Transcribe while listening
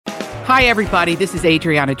Hi, everybody. This is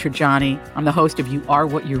Adriana Trajani. I'm the host of You Are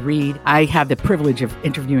What You Read. I have the privilege of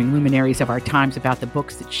interviewing luminaries of our times about the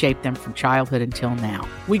books that shaped them from childhood until now.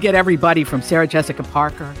 We get everybody from Sarah Jessica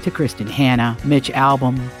Parker to Kristen Hanna, Mitch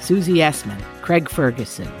Albom, Susie Essman, Craig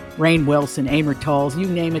Ferguson, Rainn Wilson, Amor Tolls, you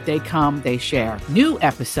name it, they come, they share. New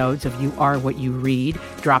episodes of You Are What You Read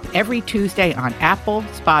drop every Tuesday on Apple,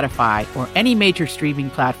 Spotify, or any major streaming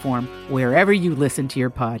platform wherever you listen to your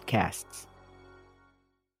podcasts.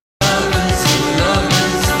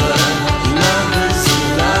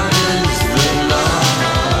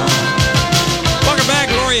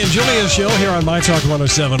 Julia show here on My Talk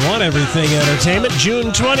 107.1, Everything Entertainment. June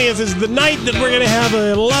 20th is the night that we're going to have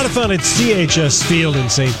a lot of fun at CHS Field in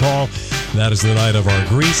St. Paul. That is the night of our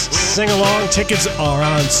Grease sing-along. Tickets are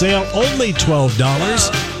on sale, only $12.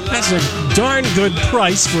 That's a darn good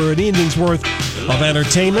price for an evening's worth of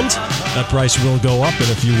entertainment. That price will go up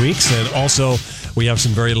in a few weeks. And also, we have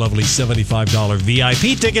some very lovely $75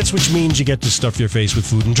 VIP tickets, which means you get to stuff your face with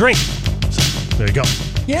food and drink. So, there you go.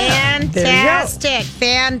 Yeah, fantastic.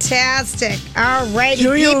 All righty,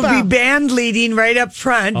 Julia people. will be band leading right up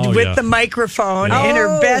front with the microphone in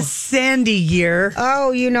her best Sandy gear.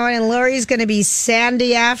 Oh, you know, and Lori's going to be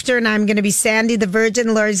Sandy after, and I'm going to be Sandy the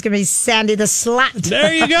Virgin. Lori's going to be Sandy the Slut.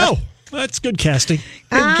 There you go. That's good casting.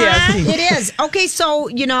 Good casting. It is. Okay, so,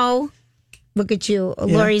 you know, look at you. Yeah.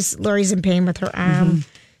 Lori's in pain with her arm. Mm-hmm.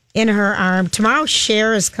 In her arm. Tomorrow,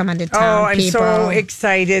 Cher is coming to town. Oh, I'm so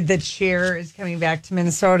excited that Cher is coming back to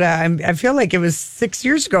Minnesota. I feel like it was 6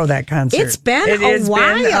 years ago, that concert. It's been a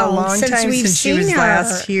while. Been a long since time we've since seen she was her.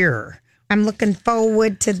 last here. I'm looking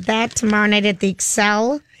forward to that tomorrow night at the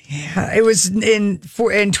Excel. Yeah, it was in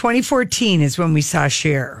 2014 is when we saw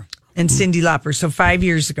Cher and Cyndi Lauper. So 5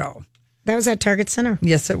 years ago. That was at Target Center.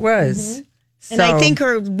 Yes, it was. Mm-hmm. And I think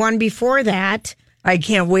her one before that. I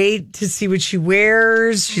can't wait to see what she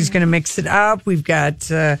wears. She's going to mix it up. We've got,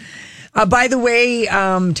 by the way,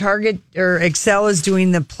 Target or Excel is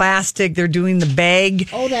doing the plastic. They're doing the bag.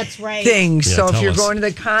 Oh, that's right. Thing. Yeah, so if you're us. going to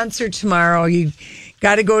the concert tomorrow, you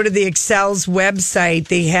got to go to the Excel's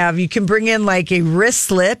website. You can bring in like a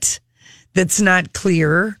wristlet that's not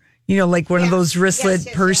clear. You know, like one of those wristlet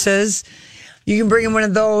purses. Yeah. You can bring in one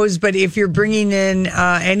of those, but if you're bringing in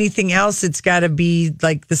anything else, it's got to be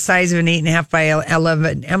like the size of an 8.5 by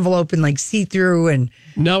 11 envelope and like see-through. And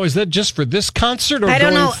now, is that just for this concert? Or I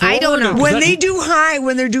don't know. I don't know.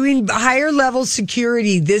 When they're doing higher level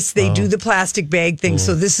security, they do the plastic bag thing.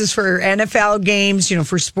 So this is for NFL games, you know,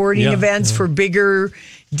 for sporting events, for bigger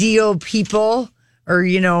deal people, or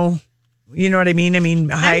you know what I mean? I mean,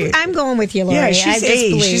 I'm going with you, Lori. Yeah, she's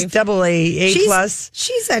She's double A plus.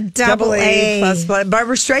 She's a double A plus.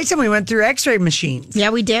 Barbara Streisand, we went through X-ray machines.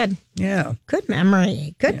 Yeah, we did. Yeah, good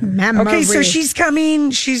memory. Good memory. Okay, so she's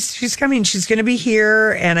coming. She's coming. She's going to be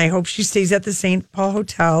here, and I hope she stays at the St. Paul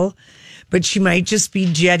Hotel. But she might just be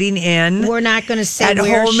jetting in. We're not going to say at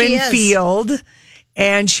where Holman she is. Field,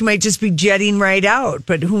 and she might just be jetting right out.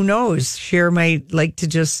 But who knows? Cher might like to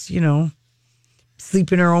just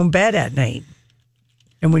sleep in her own bed at night.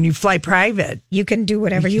 And when you fly private, you can do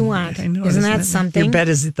whatever you want. I know, isn't that something? Your bed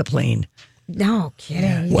is at the plane. No kidding.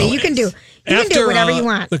 Yeah. Well, you can do whatever you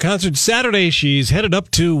want. The concert Saturday, she's headed up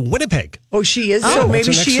to Winnipeg. Oh, she is. So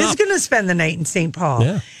maybe she is going to spend the night in St.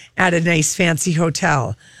 Paul at a nice fancy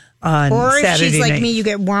hotel. On or if Saturday she's like night. me, you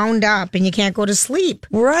get wound up and you can't go to sleep.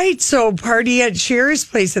 Right. So party at Cher's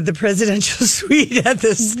place at the presidential suite at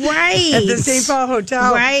the St. Paul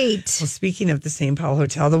Hotel. Right. Well, speaking of the St. Paul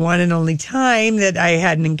Hotel, the one and only time that I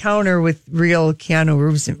had an encounter with real Keanu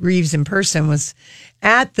Reeves in person was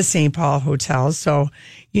at the St. Paul Hotel. So,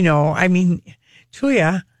 I mean,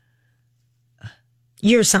 Julia,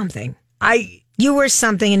 you're something. You were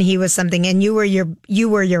something and he was something, and you were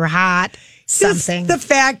your hot something. The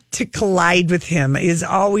fact to collide with him is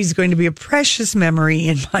always going to be a precious memory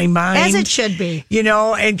in my mind. As it should be.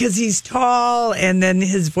 And because he's tall and then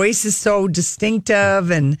his voice is so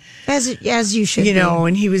distinctive and as you should be.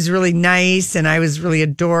 And he was really nice and I was really a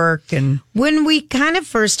dork. And when we kind of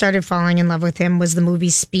first started falling in love with him was the movie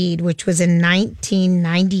Speed, which was in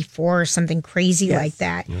 1994 or something crazy like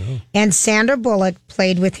that. Yeah. And Sandra Bullock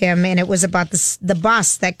played with him, and it was about the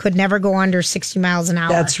bus that could never go under 60 miles an hour.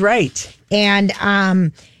 That's right. And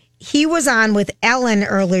he was on with Ellen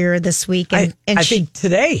earlier this week. And I think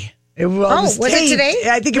today. Was it today?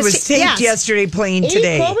 I think it was taped yesterday, playing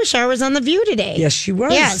today. Amy Klobuchar was on The View today. Yes, she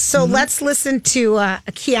was. Yeah, so let's listen to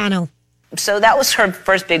Keanu. So that was her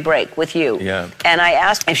first big break with you. Yeah. And I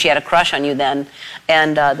asked if she had a crush on you then,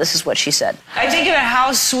 and this is what she said. I think about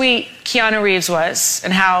how sweet Keanu Reeves was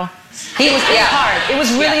and how It was hard. It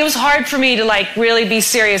was really, it was hard for me to like really be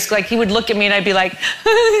serious. Like he would look at me and I'd be like,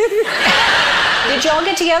 Did y'all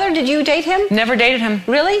get together? Did you date him? never dated him.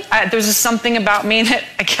 Really? There's just something about me that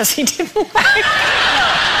I guess he didn't like.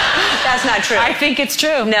 That's not true. I think it's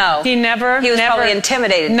true. No. He never. He was never, probably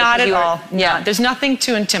intimidated. Not because at you were- all. Yeah. No, there's nothing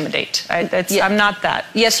to intimidate. I'm not that.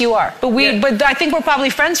 Yes, you are. But I think we're probably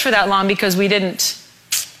friends for that long because we didn't.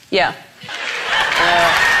 Yeah.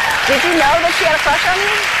 Did you know that she had a crush on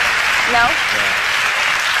you? No.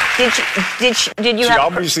 Did you She have?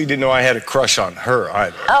 obviously didn't know I had a crush on her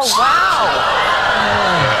either. Oh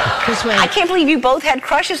wow! This way. I can't believe you both had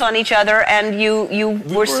crushes on each other, and you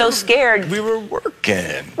were so scared. We were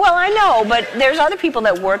working. Well, I know, but there's other people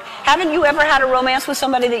that work. Haven't you ever had a romance with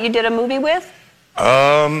somebody that you did a movie with?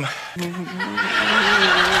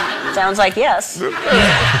 Sounds like yes.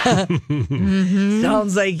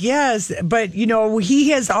 Sounds like yes. But, he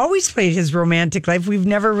has always played his romantic life. We've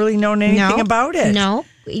never really known anything about it. No,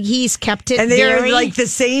 he's kept it And they're very... like the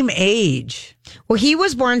same age. Well, he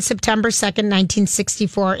was born September 2nd,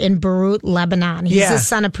 1964 in Beirut, Lebanon. He's the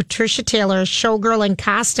son of Patricia Taylor, showgirl and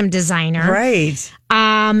costume designer. Right.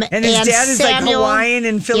 And his dad is like Samuel- Hawaiian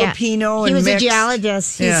and Filipino He and was mixed. a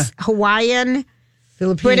geologist. He's Yeah. Hawaiian,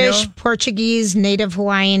 Filipino. British, Portuguese, Native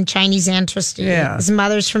Hawaiian, Chinese ancestry. Yeah. His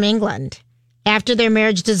mother's from England. After their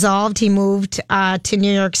marriage dissolved, he moved to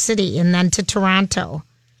New York City and then to Toronto.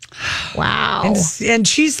 Wow. And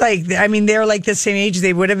she's like, they're like the same age.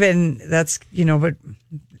 They would have been, but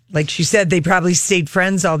like she said, they probably stayed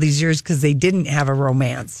friends all these years because they didn't have a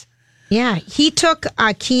romance. Yeah, he took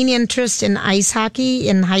a keen interest in ice hockey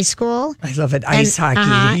in high school. I love it. Ice hockey.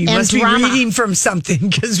 You and must drama. be reading from something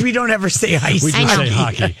because we don't ever say ice We just I know. say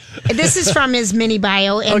hockey. This is from his mini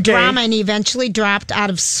bio and Okay. drama, and he eventually dropped out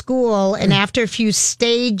of school. And after a few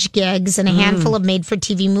stage gigs and a handful of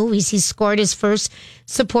made-for-TV movies, he scored his first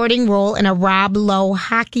supporting role in a Rob Lowe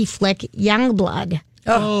hockey flick, Youngblood,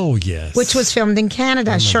 Oh, yes. which was filmed in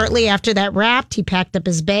Canada. Shortly after that wrapped, he packed up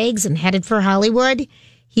his bags and headed for Hollywood.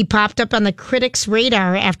 He popped up on the critics'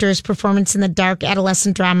 radar after his performance in the dark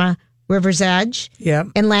adolescent drama River's Edge. Yep.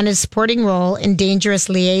 And landed a supporting role in Dangerous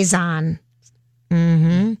Liaison.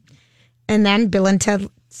 And then Bill and Ted's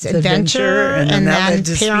Adventure, and and then that then led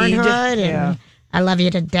to Speed. Parenthood, Yeah. and I Love You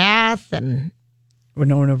to Death, and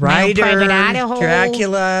Winona My Own Ryder, Private Idaho,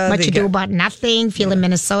 Dracula. Much they Ado got- About Nothing, Feeling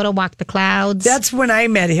Minnesota, Walk the Clouds. That's when I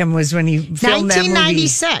met him, was when he filmed that movie.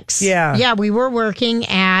 1996. Yeah. Yeah, we were working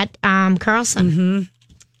at Carlson. Mm-hmm.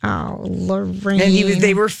 Oh, Lorraine. And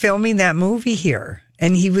they were filming that movie here.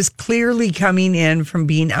 And he was clearly coming in from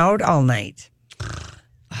being out all night.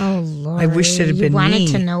 Oh, Lord. I wish it had been You wanted me.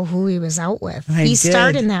 to know who he was out with. I He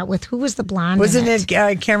starred did. in that with, who was the blonde? Wasn't in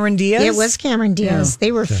it Cameron Diaz? It was Cameron Diaz.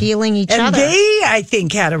 They were feeling each And other. they, I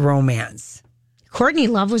think, had a romance. Courtney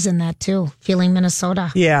Love was in that too, Feeling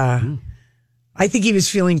Minnesota. Yeah. I think he was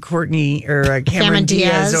feeling Courtney or Cameron Cameron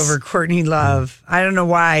Diaz Diaz. over Courtney Love. I don't know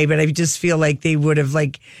why, but I just feel like they would have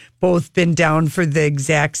both been down for the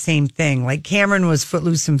exact same thing. Like Cameron was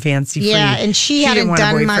footloose and fancy free. Yeah, and she didn't hadn't want a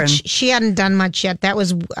done boyfriend. much. She hadn't done much yet. That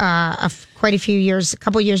was quite a few years, a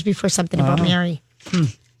couple years before Something About Mary.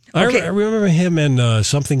 I remember him in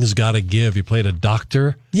Something's Gotta Give. He played a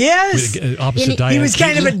doctor. Yes. Opposite Diane He was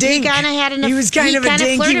kind of a Keaton. dink. He kinda had an- He was kind he of a kinda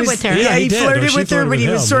dink. flirted He was, with her. Yeah, Yeah, he he did. flirted Or she with her, flirted but he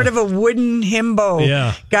with was him. sort of a wooden himbo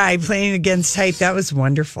Yeah. guy playing against type. That was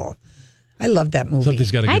wonderful. I love that movie.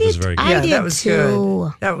 Something's Gotta I Give was did- very good. I Yeah, did that was too.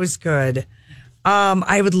 good. That was good.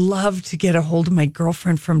 I would love to get a hold of my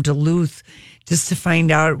girlfriend from Duluth just to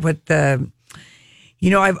find out what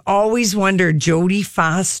I've always wondered, Jodie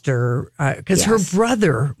Foster, because her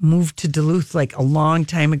brother moved to Duluth a long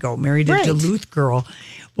time ago, married a Right. Duluth girl.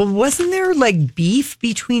 Well, wasn't there beef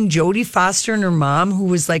between Jodie Foster and her mom, who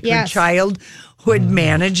was her Yes. childhood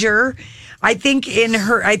manager? I think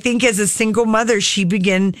as a single mother, she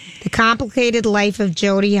began The Complicated Life of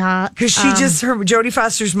Jodie. because Jodie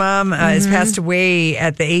Foster's mom has passed away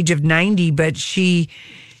at the age of 90, but she's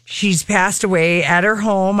passed away at her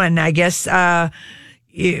home, and I guess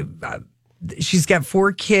she's got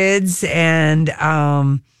 4 kids, and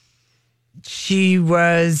she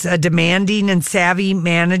was a demanding and savvy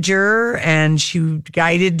manager, and she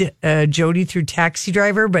guided Jodie through Taxi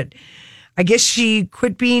Driver, but I guess she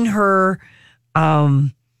quit being her.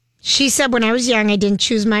 She said, when I was young, I didn't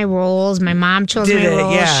choose my roles. My mom chose Did my it,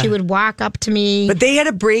 roles. yeah. She would walk up to me. But they had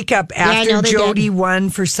a breakup I after know they Jodie did. won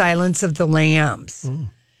for Silence of the Lambs.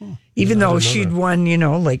 Even though she'd won,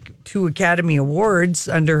 2 Academy Awards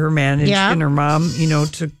under her management, Yeah. and her mom,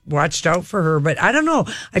 watched out for her. But I don't know.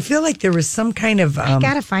 I feel like there was some kind of, I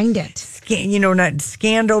gotta find it. not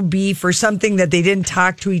scandal, beef, or something that they didn't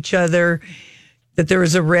talk to each other. that there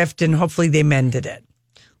was a rift and hopefully they mended it.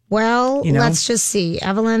 Well, You know? let's just see.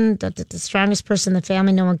 Evelyn, the strongest person in the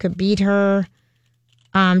family, no one could beat her.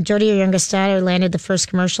 Jody, her youngest daughter, landed the first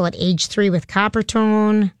commercial at age 3 with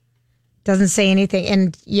Coppertone. Doesn't say anything.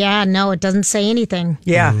 And it doesn't say anything.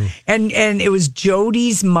 Yeah. And it was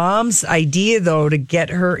Jody's mom's idea, though, to get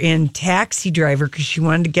her in Taxi Driver because she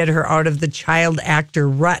wanted to get her out of the child actor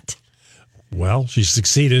rut. Well, she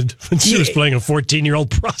succeeded when she was playing a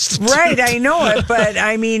 14-year-old prostitute. Right, I know it. But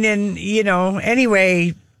I mean,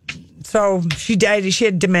 anyway, so she died. She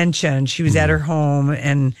had dementia and she was at her home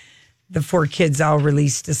and the 4 kids all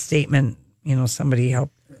released a statement. Somebody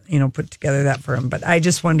helped, put together that for them. But I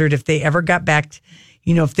just wondered if they ever got back,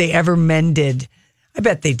 if they ever mended. I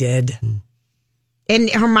bet they did. And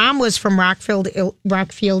her mom was from Rockford, Illinois.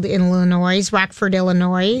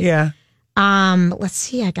 Yeah. Let's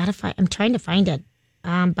see. I'm trying to find it.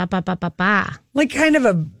 Like kind of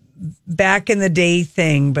a back in the day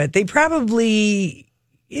thing, but they probably,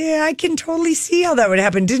 I can totally see how that would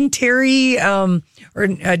happen. Didn't Terry,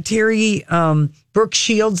 Brooke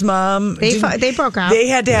Shields' mom, they broke up. They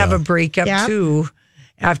had to have a breakup too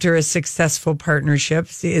after a successful partnership.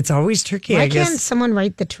 See, it's always tricky. Why I guess. can't someone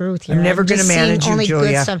write the truth here? I'm never going to just manage seeing you, only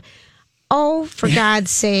Julia. good stuff. Oh, for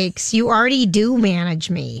God's sakes! You already do manage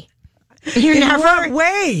me. You're In never what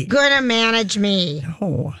way? gonna manage me.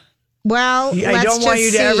 Oh. Well, I don't want you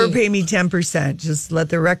to see. ever pay me 10%. Just let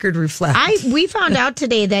the record reflect. We found out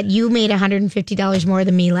today that you made $150 more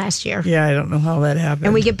than me last year. Yeah, I don't know how that happened.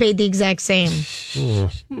 And we get paid the exact same.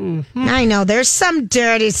 I know. There's some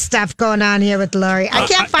dirty stuff going on here with Lori. I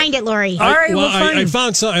can't find it, Lori. All right, we'll find I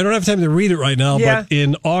found some. I don't have time to read it right now, Yeah. but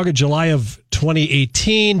in July of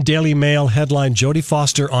 2018, Daily Mail headline Jodie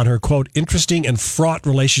Foster on her, quote, interesting and fraught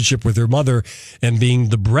relationship with her mother and being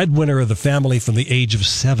the breadwinner of the family from the age of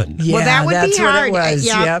 7. Yeah, Well, that would be that's hard. what it was.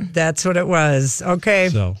 Yep. Yep, that's what it was. Okay.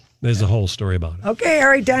 So there's a whole story about it. Okay, all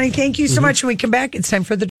right, Donnie, thank you so much. When we come back, it's time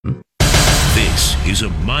for the... This is a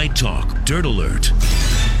My Talk Dirt Alert.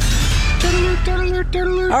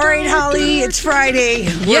 All right, Holly, it's Friday.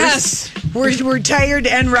 Yes. We're tired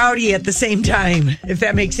and rowdy at the same time, if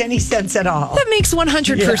that makes any sense at all. That makes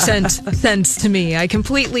 100% sense to me. I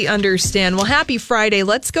completely understand. Well, happy Friday.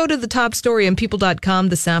 Let's go to the top story on people.com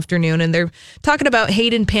this afternoon. And they're talking about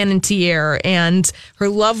Hayden Panettiere and her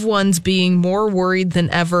loved ones being more worried than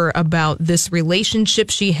ever about this relationship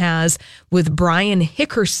she has with Brian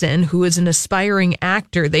Hickerson, who is an aspiring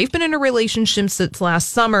actor. They've been in a relationship since last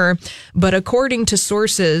summer, but according to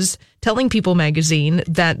sources telling People magazine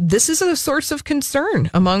that this is a source of concern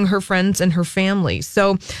among her friends and her family.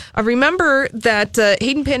 So remember that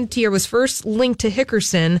Hayden Panettiere was first linked to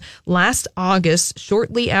Hickerson last August,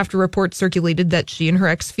 shortly after reports circulated that she and her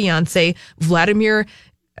ex-fiance, Vladimir,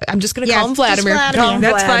 I'm just going to call him Vladimir.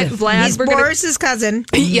 That's fine. Vlad. He's Boris's cousin.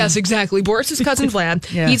 Yes, exactly. Boris's cousin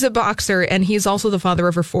Vlad. Yeah. He's a boxer, and he's also the father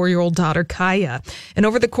of her 4-year-old daughter, Kaya. And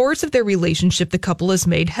over the course of their relationship, the couple has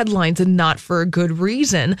made headlines, and not for a good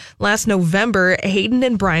reason. Last November, Hayden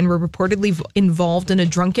and Brian were reportedly involved in a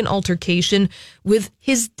drunken altercation with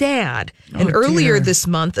his dad. And earlier this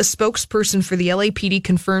month, a spokesperson for the LAPD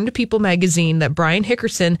confirmed to People magazine that Brian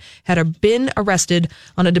Hickerson had been arrested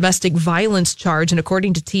on a domestic violence charge. And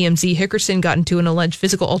according to TMZ, Hickerson got into an alleged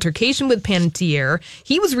physical altercation with Panettiere.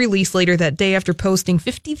 He was released later that day after posting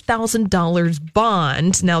 $50,000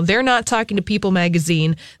 bond. Now, they're not talking to People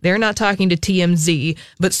magazine. They're not talking to TMZ.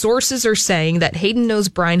 But sources are saying that Hayden knows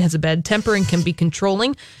Brian has a bad temper and can be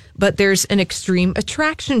controlling, but there's an extreme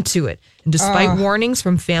attraction to it. And despite warnings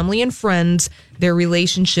from family and friends, their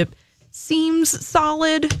relationship seems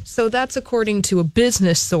solid. So that's according to a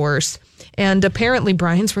business source. And apparently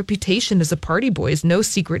Brian's reputation as a party boy is no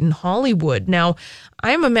secret in Hollywood. Now,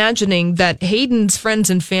 I'm imagining that Hayden's friends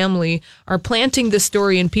and family are planting this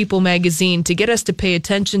story in People magazine to get us to pay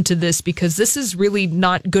attention to this because this is really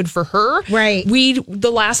not good for her. Right.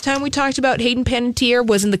 The last time we talked about Hayden Panettiere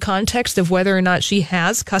was in the context of whether or not she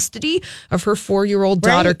has custody of her 4-year-old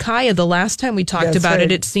daughter, Right. Kaya. The last time we talked That's about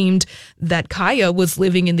right. it seemed that Kaya was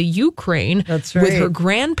living in the Ukraine That's with right. her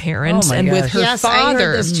grandparents Oh, my and with gosh. her Yes, father. I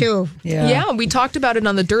heard this too. Yeah, we talked about it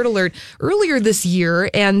on the Dirt Alert earlier this year.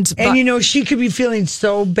 And she could be feeling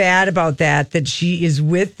so bad about that she is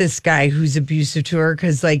with this guy who's abusive to her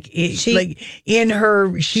because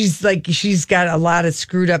she's got a lot of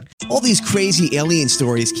screwed up. All these crazy alien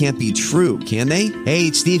stories can't be true, can they? Hey,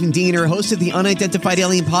 it's Stephen Diener, host of the Unidentified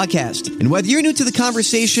Alien Podcast. And whether you're new to the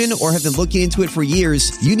conversation or have been looking into it for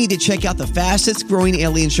years, you need to check out the fastest growing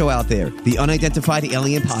alien show out there, the Unidentified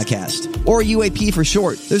Alien Podcast, or UAP for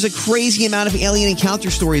short. There's a crazy amount of alien encounter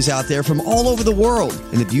stories out there from all over the world.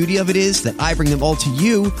 And the beauty of it is that I bring them all to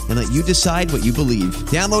you and let you decide what you believe.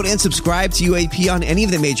 Download and subscribe to UAP on any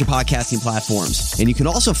of the major podcasting platforms. And you can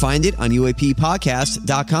also find it on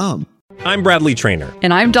UAPpodcast.com. I'm Bradley Trainer.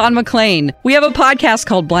 And I'm Don McClain. We have a podcast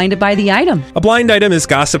called Blinded by the Item. A blind item is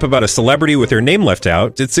gossip about a celebrity with their name left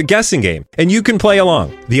out. It's a guessing game, and you can play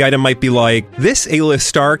along. The item might be like, this A-list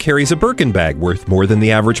star carries a Birkin bag worth more than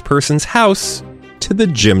the average person's house to the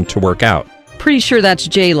gym to work out. Pretty sure that's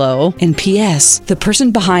J-Lo. And P.S. the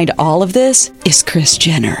person behind all of this is Kris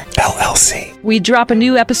Jenner, LLC. We drop a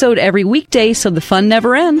new episode every weekday so the fun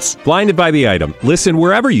never ends. Blinded by the Item. Listen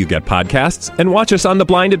wherever you get podcasts and watch us on the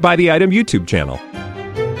Blinded by the Item YouTube channel.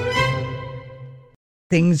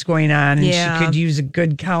 Things going on, and she could use a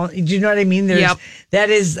good count. Do you know what I mean?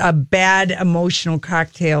 That is a bad emotional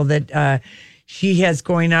cocktail that she has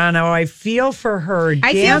going on. Oh, I feel for her.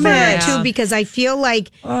 I feel for her too, because I feel like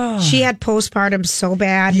she had postpartum so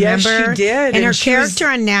bad. Yes, remember? she did. And her character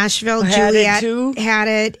on Nashville, Juliet, had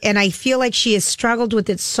it. And I feel like she has struggled with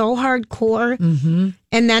it so hardcore. Mm-hmm.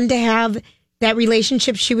 And then to have that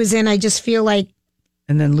relationship she was in, I just feel like.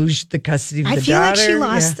 And then lose the custody of the daughter. I feel like she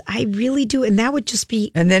lost. Yeah. I really do. And that would just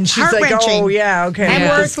be And then she's like, oh, yeah, okay. I'm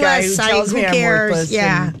worthless. This guy who tells me I'm worthless.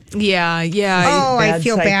 Yeah. Oh, I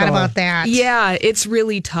feel bad about that. Yeah, it's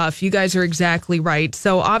really tough. You guys are exactly right.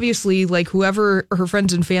 So obviously, like whoever her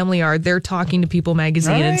friends and family are, they're talking to People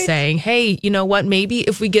Magazine and saying, hey, you know what? Maybe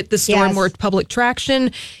if we get the story more public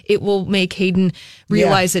traction, it will make Hayden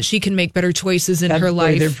realize that she can make better choices in her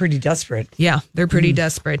life. They're pretty desperate. Yeah, they're pretty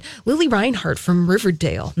desperate. Lily Reinhart from Riverdale.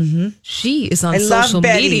 She is on social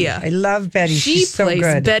media. I love Betty. She plays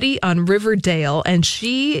so Betty on Riverdale, and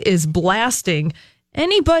she is blasting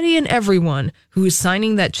anybody and everyone who is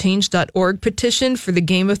signing that change.org petition for the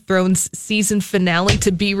Game of Thrones season finale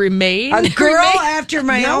to be remade. A girl after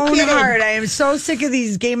my own heart. I am so sick of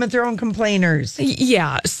these Game of Thrones complainers.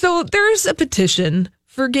 Yeah, so there's a petition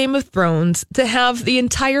for Game of Thrones to have the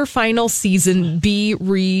entire final season be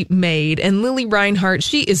remade. And Lily Reinhart,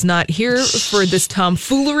 she is not here for this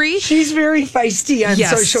tomfoolery. She's very feisty on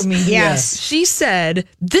social media. Yes. She said,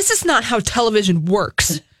 this is not how television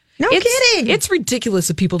works. No kidding. It's ridiculous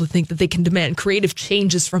of people to think that they can demand creative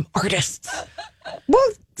changes from artists. Well,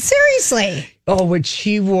 seriously. Oh, what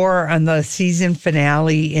she wore on the season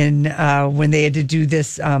finale in when they had to do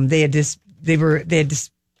this, they had to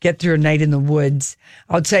get through a night in the woods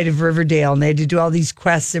outside of Riverdale, and they had to do all these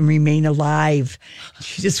quests and remain alive.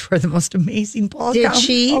 She just wore the most amazing ball gown. Did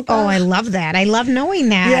she? Oh, I love that. I love knowing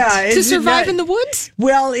that. Yeah, to survive in the woods?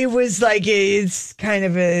 Well, it was like, it's kind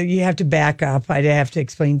of you have to back up. I'd have to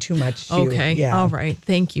explain too much to you. Yeah. All right.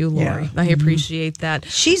 Thank you, Lori. I appreciate that.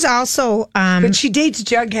 She's also... but she dates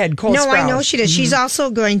Jughead, Cole Sprouse. I know she does. She's also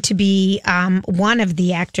going to be one of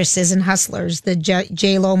the actresses in Hustlers, the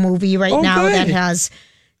J-Lo movie now that has...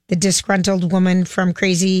 the disgruntled woman from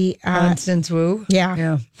Crazy... Constance Wu?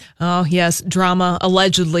 Yeah. Oh, yes. Drama,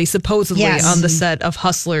 allegedly, supposedly, on the set of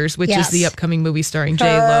Hustlers, which is the upcoming movie starring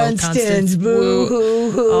J-Lo. Constance Wu.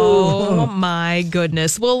 Oh, my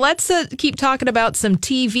goodness. Well, let's keep talking about some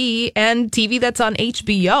TV and TV that's on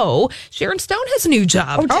HBO. Sharon Stone has a new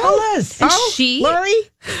job. Oh, tell us. And Lori,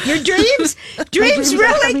 your dreams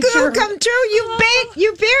really could come true.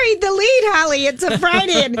 You buried the lead, Holly. It's a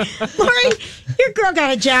Friday. And Lori, your girl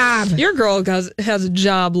got a job. Your girl has a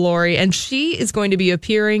job, Lori, and she is going to be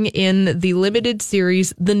appearing in the limited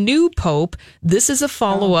series The New Pope. This is a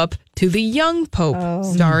follow-up to The Young Pope,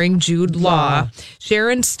 starring Jude Law.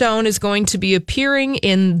 Sharon Stone is going to be appearing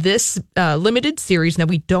in this limited series. Now,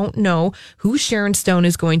 we don't know who Sharon Stone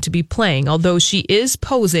is going to be playing, although she is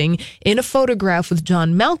posing in a photograph with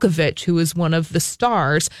John Malkovich, who is one of the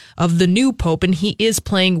stars of The New Pope, and he is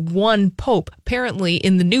playing one pope. Apparently,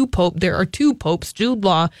 in The New Pope, there are two popes, Jude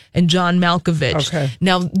Law and John Malkovich. Okay.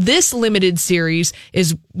 Now, this limited series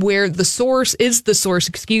is where the source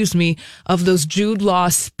of those Jude Law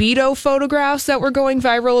Speedo photographs that were going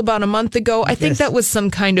viral about a month ago. I think that was some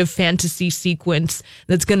kind of fantasy sequence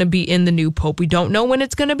that's going to be in The New Pope. We don't know when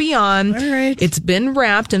it's going to be on. All right. It's been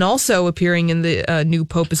wrapped, and also appearing in The New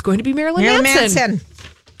Pope is going to be Marilyn Manson.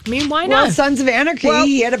 I mean, why not? Well, Sons of Anarchy.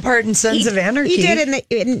 He had a part in Sons of Anarchy. He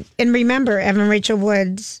did. And remember, Evan Rachel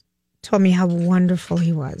Wood told me how wonderful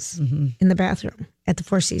he was in the bathroom at the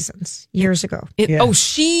Four Seasons years ago. Oh,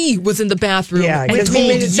 she was in the bathroom. Yeah, because he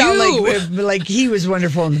made it sound like he was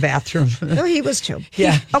wonderful in the bathroom. No, he was too.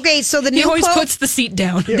 Yeah. Okay, so the new He always Pope, puts the seat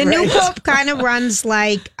down. The new Pope kind of runs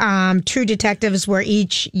like True Detectives, where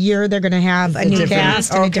each year they're going to have a new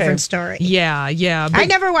cast and a different story. Yeah. I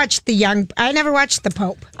never watched the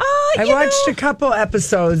Pope. I watched a couple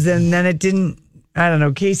episodes, and then it didn't I don't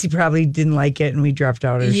know. Casey probably didn't like it and we dropped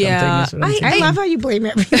out or something. That's what I'm I love how you blame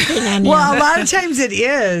everything on you. Well, a lot of times it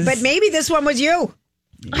is. But maybe this one was you.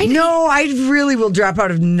 I really will drop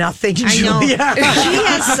out of nothing, I know. Julia. She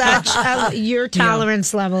has such your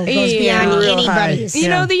tolerance level goes beyond anybody's. You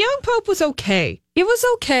know, the young Pope was okay. It was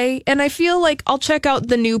okay, and I feel like I'll check out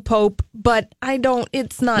the new Pope, but I don't.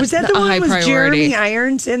 It's not. Was that the a one high with priority. Jeremy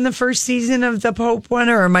Irons in the first season of the Pope one,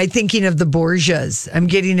 or am I thinking of the Borgias? I'm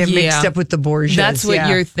getting it mixed up with the Borgias. That's what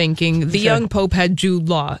you're thinking. The young Pope had Jude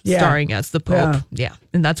Law starring as the Pope. Yeah,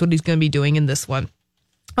 and that's what he's going to be doing in this one.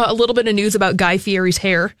 A little bit of news about Guy Fieri's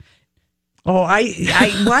hair. Oh, why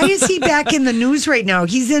is he back in the news right now?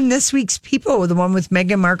 He's in this week's People, the one with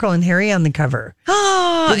Meghan Markle and Harry on the cover.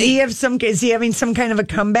 Oh, is he having some kind of a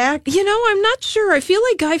comeback? You know, I'm not sure. I feel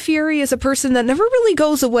like Guy Fieri is a person that never really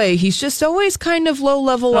goes away. He's just always kind of low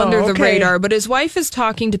level under the radar. But his wife is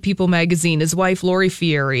talking to People magazine, his wife, Lori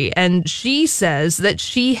Fieri, and she says that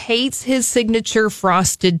she hates his signature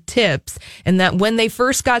frosted tips and that when they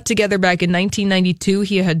first got together back in 1992,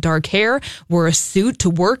 he had dark hair, wore a suit to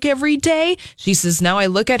work every day. She says, now I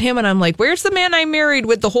look at him and I'm like, where's the man I married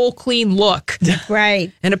with the whole clean look? Right.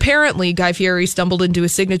 And apparently Guy Fieri stumbled into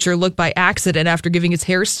his signature look by accident after giving his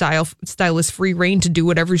hairstylist free reign to do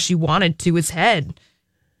whatever she wanted to his head.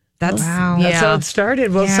 That's how it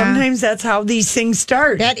started. Well, sometimes that's how these things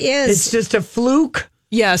start. That is. It's just a fluke.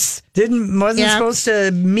 Yes. Wasn't supposed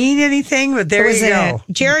to mean anything, but there you go.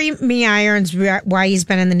 Jeremy Irons, why he's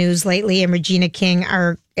been in the news lately, and Regina King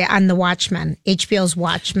are on The Watchmen, HBO's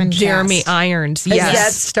Watchmen. Jeremy Irons, yes. Has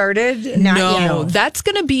that started? No, that's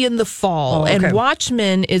going to be in the fall. Oh, okay. And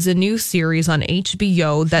Watchmen is a new series on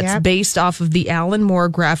HBO that's based off of the Alan Moore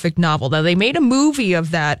graphic novel. Now, they made a movie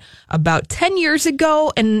of that about 10 years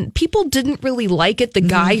ago, and people didn't really like it. The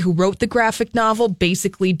guy who wrote the graphic novel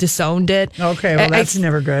basically disowned it. Okay, well, that's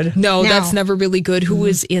never good. No, that's never really good. Who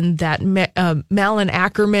was in that? Malin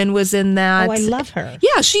Ackerman was in that. Oh, I love her.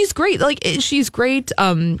 Yeah, she's great. Like, she's great.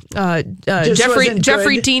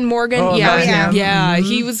 Jeffrey Dean Morgan. Oh, he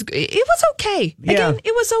was. It was okay. Again,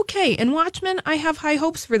 it was okay. And Watchmen, I have high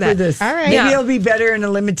hopes for that. All right, maybe it'll be better in a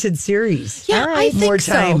limited series. Yeah, I think more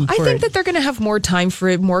time. I think that they're going to have more time for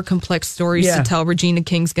it, more complex stories to tell. Regina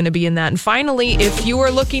King's going to be in that. And finally, if you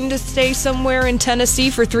are looking to stay somewhere in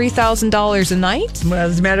Tennessee for $3,000 a night, well,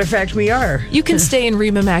 as a matter of fact, we are. You can stay in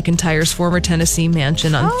Reba McEntire's former Tennessee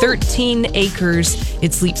mansion on 13 acres.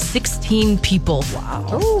 It sleeps 16 people. Wow.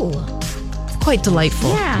 Oh. Quite delightful.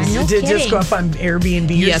 Yeah, no Did it kidding. just go up on Airbnb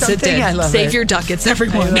or yes, something? Yes, it did. I love Save your ducats,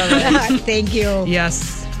 everyone. Thank you.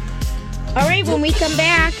 Yes. All right, when we come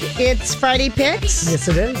back, it's Friday Picks. Yes,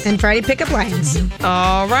 it is. And Friday Pickup Lines.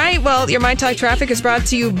 All right. Well, your My Talk Traffic is brought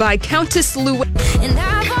to you by Countess Lou. And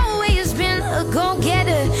I've always been a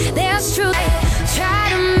go-getter. That's true. Try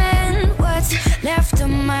to mend what's left of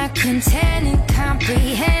my content and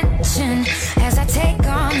comprehension as I take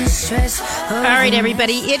on the stress. All right,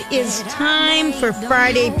 everybody, it is time for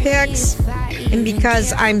Friday Picks. And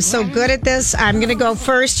because I'm so good at this, I'm going to go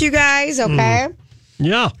first, you guys, okay?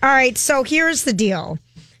 Yeah. All right, so here's the deal.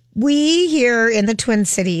 We here in the Twin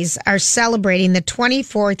Cities are celebrating the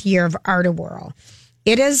 24th year of Art-A-Whirl.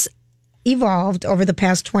 It has evolved over the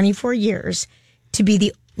past 24 years to be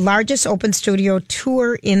the largest open studio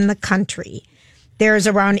tour in the country. There's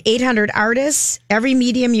around 800 artists, every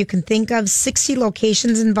medium you can think of, 60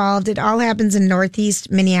 locations involved. It all happens in Northeast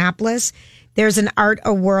Minneapolis. There's an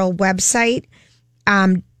Art-A-Whirl website.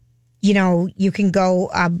 You know, you can go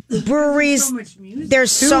breweries.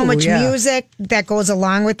 There's so much music that goes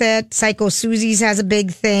along with it. Psycho Susie's has a big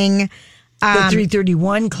thing. The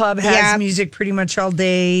 331 Club has music pretty much all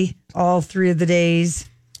day, all 3 of the days.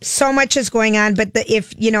 So much is going on, but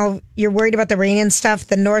if you're worried about the rain and stuff,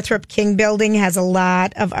 the Northrop King Building has a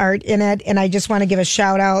lot of art in it, and I just want to give a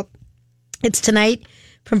shout out. It's tonight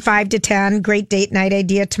from 5 to 10. Great date night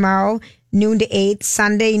idea tomorrow, noon to 8.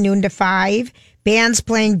 Sunday, noon to 5. Bands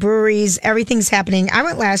playing, breweries, everything's happening. I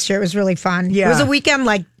went last year. It was really fun. Yeah. It was a weekend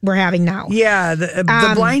like we're having now. Yeah, the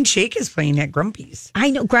Blind Shake is playing at Grumpy's. I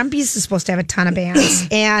know. Grumpy's is supposed to have a ton of bands.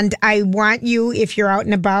 And I want you, if you're out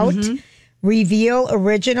and about,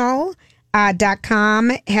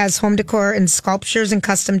 RevealOriginal.com has home decor and sculptures and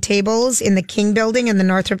custom tables in the King Building and the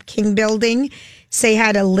Northrop King Building. Say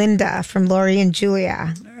hi to Linda from Lori and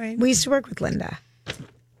Julia. All right. We used to work with Linda.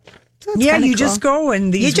 So you cool. Just go in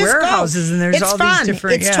these warehouses and there's it's all fun. These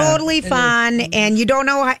different. It's totally fun, and you don't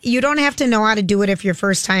have to know how to do it if you're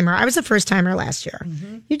first timer. I was a first timer last year.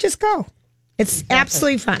 You just go. It's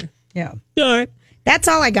absolutely fun. Yeah. All right. That's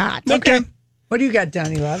all I got. Okay. What do you got,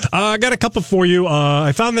 Donnie Love? I got a couple for you.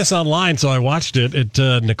 I found this online, so I watched it.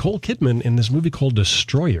 Nicole Kidman in this movie called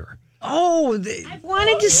Destroyer. Oh, I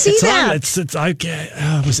wanted to see It's that.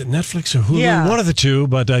 was it Netflix or Hulu? Yeah. One of the two,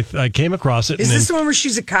 but I came across it. Is and this the one where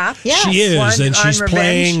she's a cop? Yes. She is, and she's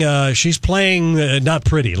Revenge? playing not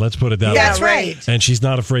pretty. Let's put it that way. That's right. And she's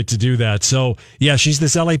not afraid to do that. So, yeah, she's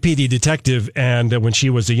this LAPD detective, and when she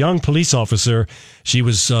was a young police officer, she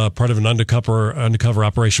was part of an undercover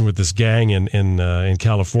operation with this gang in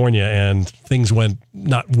California, and things went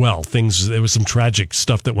not well. There was some tragic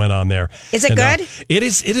stuff that went on there. Is it And, good? It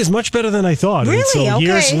is much better than I thought. Really? And so Okay.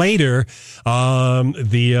 years later,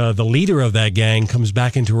 the leader of that gang comes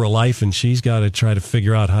back into her life, and she's got to try to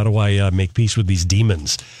figure out, how do I make peace with these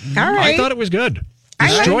demons? All right. I thought it was good. I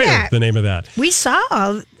like Destroyer, that. the name of that. We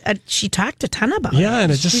saw, she talked a ton about it. Yeah,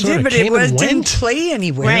 and it just She sort did, of but came and didn't went. play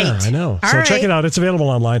anywhere. Right. Yeah, I know. All So check right. it out. It's available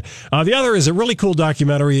online. The other is a really cool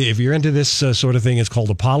documentary. If you're into this sort of thing, it's called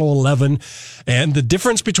Apollo 11. And the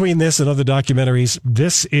difference between this and other documentaries,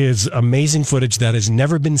 this is amazing footage that has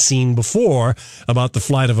never been seen before about the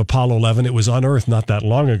flight of Apollo 11. It was unearthed not that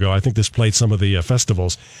long ago. I think this played some of the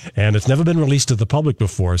festivals, and it's never been released to the public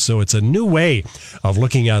before. So it's a new way of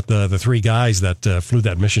looking at the three guys that flew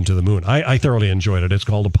that mission to the moon. I thoroughly enjoyed it. It's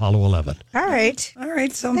called Apollo 11. All right. All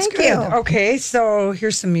right, sounds Thank good. you. Okay, so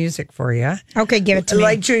here's some music for you. Okay, give it to me.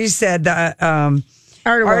 Like Judy said, the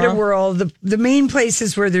Art of World. The main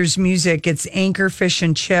places where there's music, it's Anchor Fish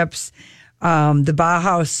and Chips, the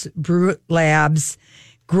Bauhaus Brew Labs,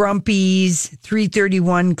 Grumpy's,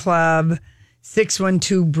 331 Club,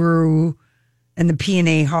 612 Brew, and the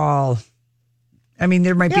P&A Hall. I mean,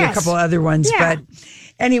 there might be a couple other ones, but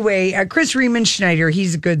anyway, Chris Riemenschneider,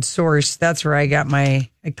 he's a good source. That's where I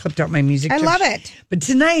clipped out my music. I love it. But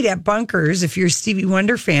tonight at Bunkers, if you're a Stevie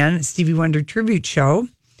Wonder fan, Stevie Wonder tribute show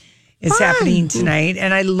is happening tonight.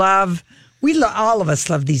 And all of us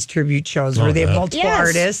love these tribute shows where they have multiple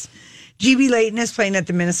artists. GB Layton is playing at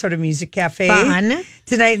the Minnesota Music Cafe Fun.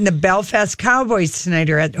 tonight, and the Belfast Cowboys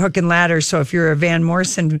tonight are at Hook and Ladder. So if you're a Van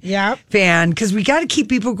Morrison fan, because we got to keep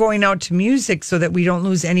people going out to music so that we don't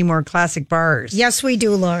lose any more classic bars. Yes, we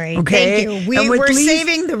do, Lori. Okay. Thank you. We're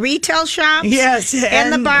saving the retail shops. Yes,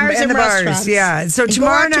 and the bars and the restaurants. bars. Yeah. So And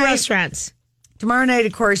tomorrow go out to night, restaurants. Tomorrow night,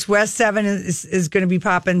 of course, West 7 is going to be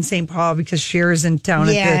popping in St. Paul because Cher is in town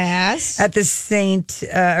at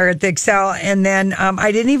the Excel. And then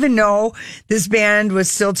I didn't even know this band was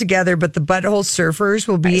still together, but the Butthole Surfers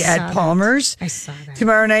will be at Palmer's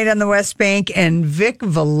tomorrow night on the West Bank. And Vic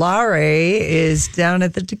Valare is down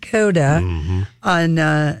at the Dakota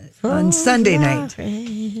on Sunday night.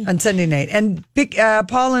 On Sunday night. And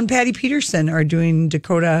Paul and Patty Peterson are doing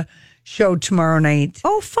Dakota show tomorrow night.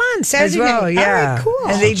 Oh, fun. Saturday as well, night. yeah. All right, cool.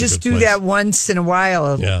 And they just do that once in a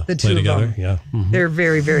while, the two of them. Yeah. Mm-hmm. They're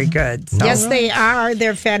very, very good. So. Yes, they are.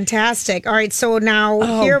 They're fantastic. All right, so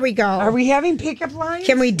now here we go. Are we having pickup lines?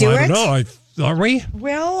 Can we do it? I don't know. Are we?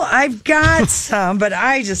 Well, I've got some, but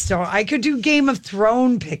I just don't. I could do Game of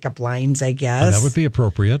Thrones pickup lines, I guess. That would be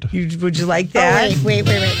appropriate. Would you like that? Oh, wait.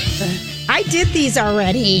 I did these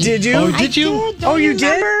already. Did you? Oh, did you? You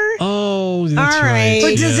did? Oh, that's All right.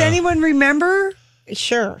 But does anyone remember?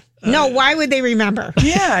 Sure. No, why would they remember?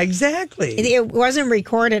 Yeah, exactly. It wasn't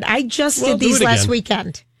recorded. I just did these last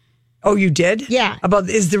weekend. Oh, you did? Yeah. About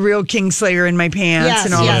is the real Kingslayer in my pants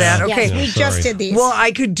and all of that? Okay. Yes, we just did these. Well,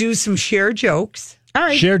 I could do some Cher jokes. All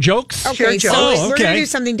right. Share jokes? Okay, Share so jokes. we're going to do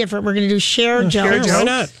something different. We're going to do Cher jokes. Cher jokes. Why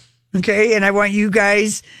not? Okay, and I want you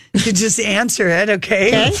guys to just answer it,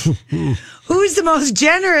 okay? Who's the most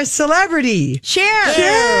generous celebrity?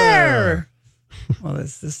 Cher. Well,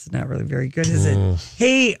 this is not really very good, is it?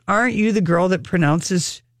 Hey, aren't you the girl that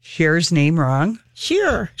pronounces Cher's name wrong?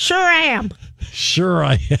 Sure I am. Sure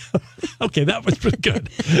I am. Okay, that was pretty good.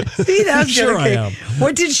 See, that's Sure good. Okay. I am.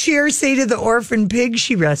 What did Cher say to the orphan pig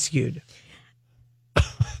she rescued?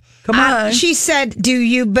 Come on. She said, "Do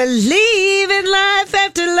you believe in life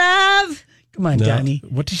after love?" Come on, No. Donnie.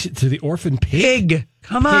 What did she to the orphan pig? Pig.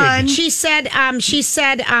 Come on. She said, I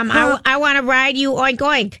want to ride you, oink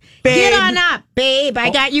oink. Babe. Get on up, babe. I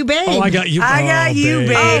got you, babe. Oh, I got you. I got you,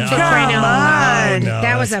 babe. Oh, for crying out loud. on. No,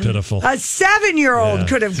 That was that's a- pitiful. A 7-year-old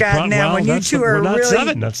could have gotten that one. You two are we're not really.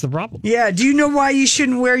 7. That's the problem. Yeah. Do you know why you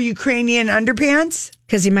shouldn't wear Ukrainian underpants?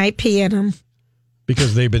 Because he might pee in them.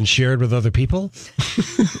 Because they've been shared with other people?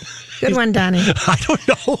 Good one, Donnie. I don't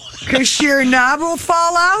know. Because Cher knob will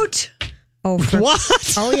fall out? Oh,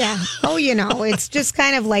 What? Oh, yeah. Oh, it's just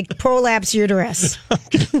kind of like prolapse uterus.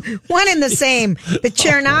 One and the same. The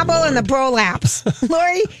Chernobyl and the prolapse.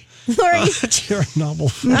 Lori? Chernobyl.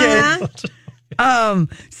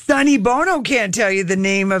 Sonny Bono can't tell you the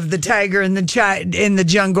name of the tiger in the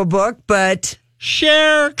Jungle Book, but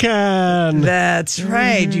Shere Khan. that's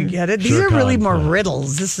right. You get it. These Shere are really Khan, more yeah.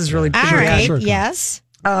 riddles. This is really All pretty right. Sure. Yes.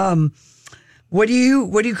 What do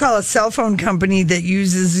you call a cell phone company that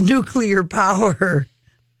uses nuclear power?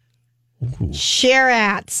 Share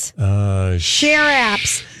apps. Share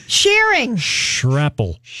apps. Sharing.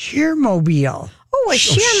 Shrapple. Sharemobile. Oh, a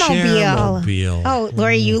Sharemobile. Sharemobile. Oh,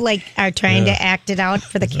 Lori, you are trying to act it out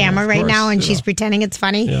for the camera right now, and she's pretending it's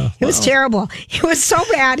funny. Yeah. It was terrible. It was so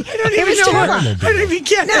bad. I don't even know. I don't even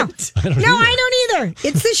get it. I don't either.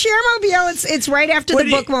 It's the Sharemobile. It's right after the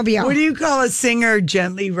Bookmobile. What do you call a singer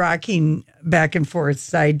gently rocking back and forth,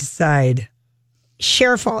 side to side?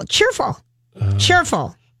 Cheerful.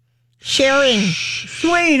 Sharing.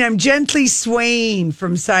 Swaying. I'm gently swaying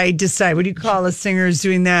from side to side. What do you call a singer who's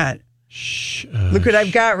doing that? Look what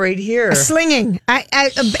I've got right here. Slinging.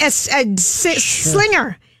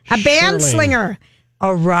 Slinger. A band slinger.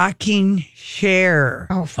 A rocking chair.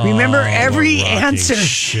 Oh, remember every answer.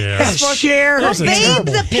 Chair. Well, Babe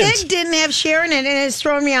the pig didn't have Cher in it, and it's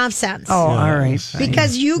thrown me off since. Oh, all right.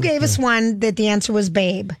 Because you gave us one that the answer was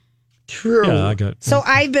Babe. True. Yeah, I got. So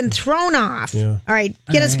I've been thrown off. Yeah. All right,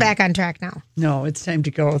 get us back on track now. No, it's time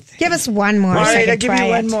to go. Give us one more. All so right, I I'll can give try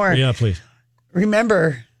you one it. more. Yeah, please.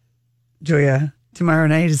 Remember, Julia, tomorrow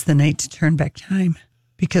night is the night to turn back time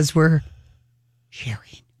because we're sharing.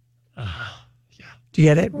 Do you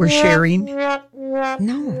get it? We're sharing. No.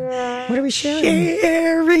 What are we sharing?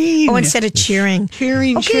 Sharing. Oh, instead of cheering.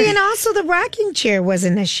 Cheering. Okay, cheering. and also the rocking chair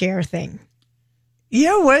wasn't a share thing.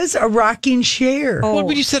 Yeah, it was a rocking chair. What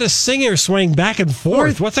would you said? A singer swaying back and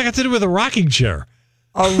forth. What's that got to do with a rocking chair?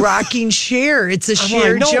 A rocking chair. It's a I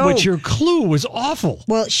shared know, joke. but your clue was awful.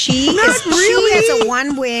 Well, she has a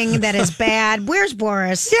one wing that is bad. Where's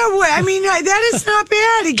Boris? Yeah, well, I mean that is not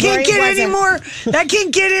bad. It can't get any more. That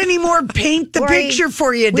can't get any more. Paint the picture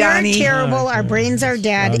for you, Donnie. We're terrible. Our brains are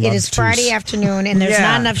dead. It is Friday afternoon, and there's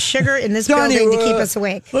not enough sugar in this Donnie, building to keep us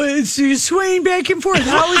awake. You're swaying back and forth.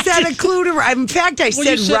 How is that a clue to? In fact, I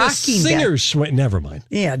said you said rocking. A singer sway. Never mind.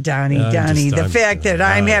 Yeah, Donnie. The fact that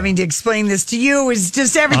I'm having to explain this to you is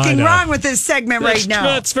just everything wrong with this segment right now.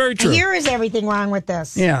 That's very true. Here is everything wrong with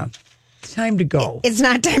this. Yeah. It's time to go. It's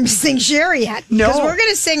not time to sing Sherry yet. No. Because we're going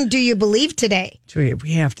to sing Do You Believe today. Julia,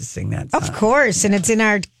 we have to sing that song. Of course. And it's in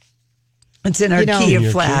our key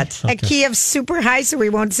of flat. A key of super high, so we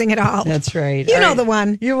won't sing it all. That's right. You know the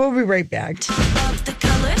one. You will be right back. Of the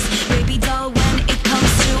colors, baby doll, when it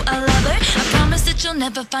comes to a lover, I promise that you'll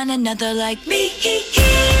never find another like me.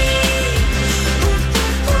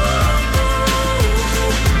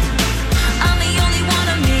 I'm the only one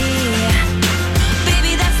of me.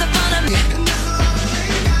 Baby, that's the fun of me.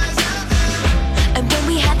 And when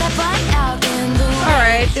we had that fight out in the All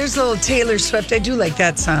right, there's a little Taylor Swift. I do like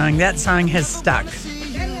that song. That song has stuck.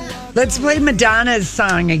 Let's play Madonna's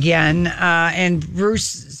song again. And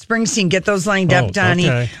Bruce Springsteen, get those lined up, Donnie.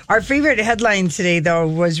 Okay. Our favorite headline today, though,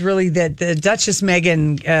 was really that the Duchess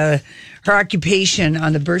Meghan, her occupation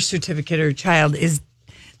on the birth certificate of her child is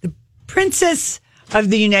the Princess of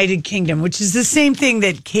the United Kingdom, which is the same thing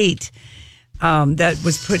that Kate that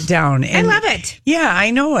was put down. And I love it. Yeah,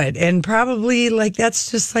 I know it. And probably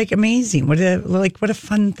that's just amazing. What a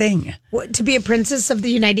fun thing. What, to be a princess of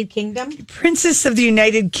the United Kingdom? Princess of the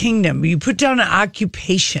United Kingdom. You put down an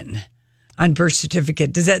occupation on birth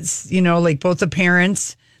certificate. Does that, both the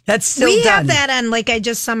parents? That's still we done. have that on, I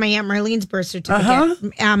just saw my Aunt Marlene's birth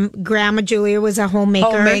certificate. Grandma Julia was a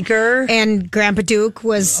homemaker. And Grandpa Duke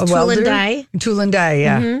was tool and die. Tool and die,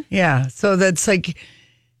 yeah. Mm-hmm. Yeah. So that's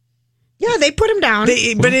yeah, they put him down.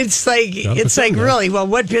 But it's really, well,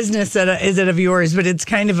 what business is it of yours? But it's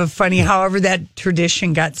kind of a funny, however that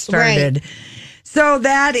tradition got started. Right. So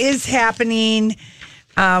that is happening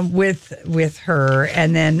with her.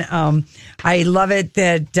 And then I love it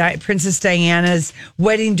that Princess Diana's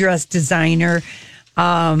wedding dress designer,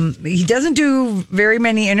 he doesn't do very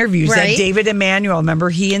many interviews. Right. That David Emanuel,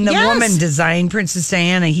 remember, he and the woman designed Princess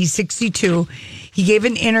Diana. He's 62. He gave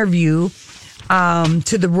an interview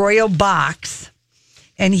to the Royal Box,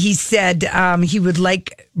 and he said he would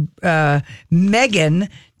like Meghan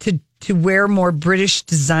to wear more British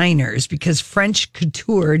designers because French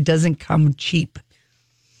couture doesn't come cheap.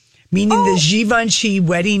 Meaning the Givenchy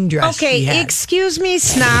wedding dress. Okay, excuse me,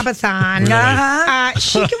 Snobathon.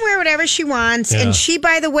 She can wear whatever she wants, and she,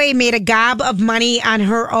 by the way, made a gob of money on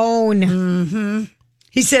her own. Mm-hmm.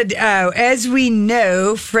 He said, as we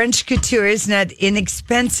know, French couture is not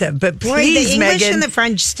inexpensive, but please, the English Meghan, and the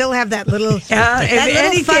French still have that little,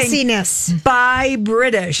 little fussiness. Buy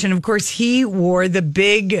British. And of course, he wore the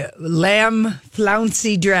big lamb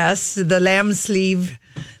flouncy dress, the lamb sleeve,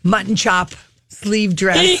 mutton chop sleeve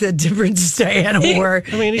dress that Princess Diana wore.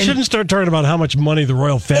 I mean, he shouldn't start talking about how much money the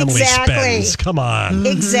royal family spends. Come on.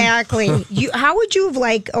 Exactly. How would you have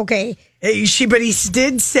But he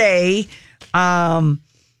did say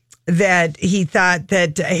that he thought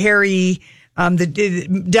that Harry,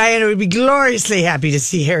 Diana would be gloriously happy to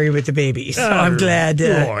see Harry with the baby. So I'm glad.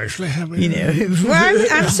 Gloriously happy. Well,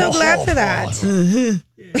 I'm so glad for that.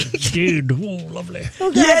 Dude, lovely.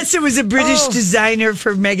 Yes, it was a British designer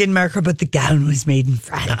for Meghan Markle, but the gown was made in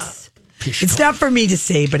France. It's not for me to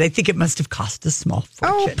say, but I think it must have cost a small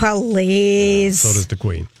fortune. Oh, please. So does the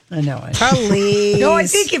Queen. I know. Please. No, I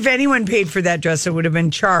think if anyone paid for that dress, it would have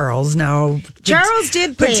been Charles. Now, Charles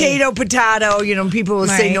did pay. Potato. People will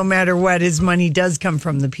say no matter what, his money does come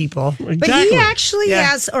from the people. Exactly. But he actually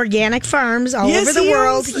has organic farms all over the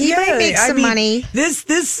world. He might make some money. This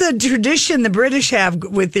tradition the British have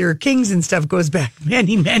with their kings and stuff goes back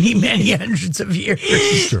many, many, many hundreds of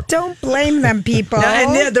years. Don't blame them, people.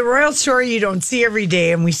 And the royal story you don't see every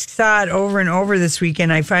day, and we saw it over and over this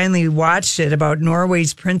weekend. I finally watched it about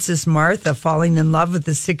Norway's Princess Martha falling in love with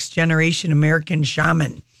the 6th-generation American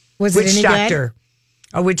shaman. Was it any good?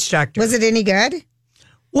 A witch doctor. Was it any good?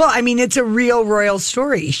 Well, I mean, it's a real royal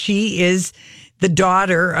story. She is the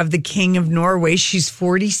daughter of the King of Norway. She's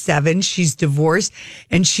 47. She's divorced,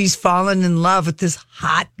 and she's fallen in love with this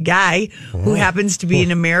hot guy who happens to be an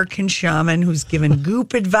American shaman who's given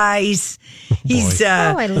goop advice.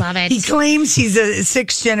 I love it. He claims he's a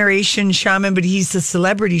 6th-generation shaman, but he's a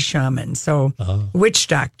celebrity shaman, so witch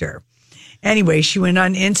doctor. Anyway, she went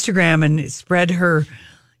on Instagram and spread her,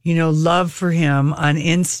 love for him on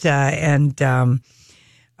Insta, and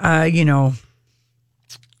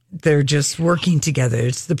they're just working together.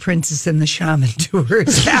 It's the Princess and the Shaman tour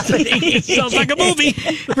is happening. Sounds like a movie.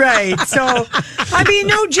 Right. So, I mean,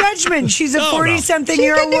 no judgment. She's a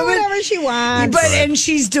 40-something-year-old woman. She can do whatever she wants. And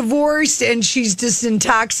she's divorced and she's just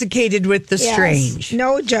intoxicated with the strange.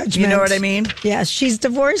 No judgment. You know what I mean? Yes, she's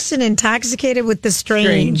divorced and intoxicated with the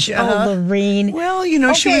strange. Oh, Lorraine. Well,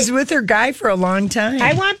 she was with her guy for a long time.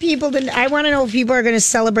 I want to know if people are going to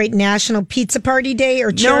celebrate National Pizza Party Day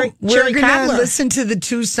or Cherry we're going Cobbler. to listen to the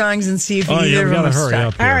two songs and see if either we of them gotta will hurry stop.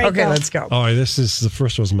 up here. All right, okay, go. let's go. All right, this is the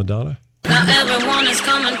first was Madonna. Not everyone is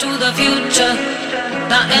coming to the future.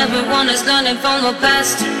 Not everyone is learning from the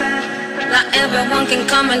past. Not everyone can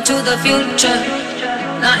come into the future.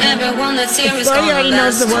 Not everyone that's here is Gloria gonna already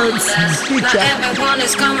knows last. the words. Not everyone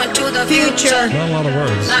is coming to the future. Not a lot of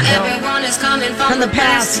words. Not everyone is coming from From the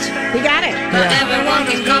past. We got it. Not everyone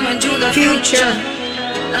can come into the future.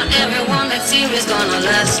 Not everyone that's here is gonna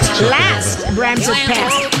last. Rhymes with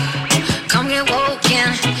past. Come get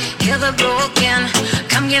woken, hear the broken.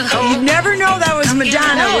 Come get home. You'd never know that was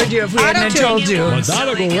Madonna, would you, if we hadn't told you?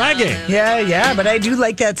 Madonna go reggae. Yeah, but I do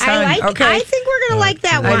like that song. I think we're going to like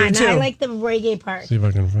that I do one. too. I like the reggae part. See if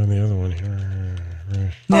I can find the other one here.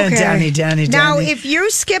 Okay. Danny. Now, if you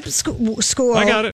skip school, I got it.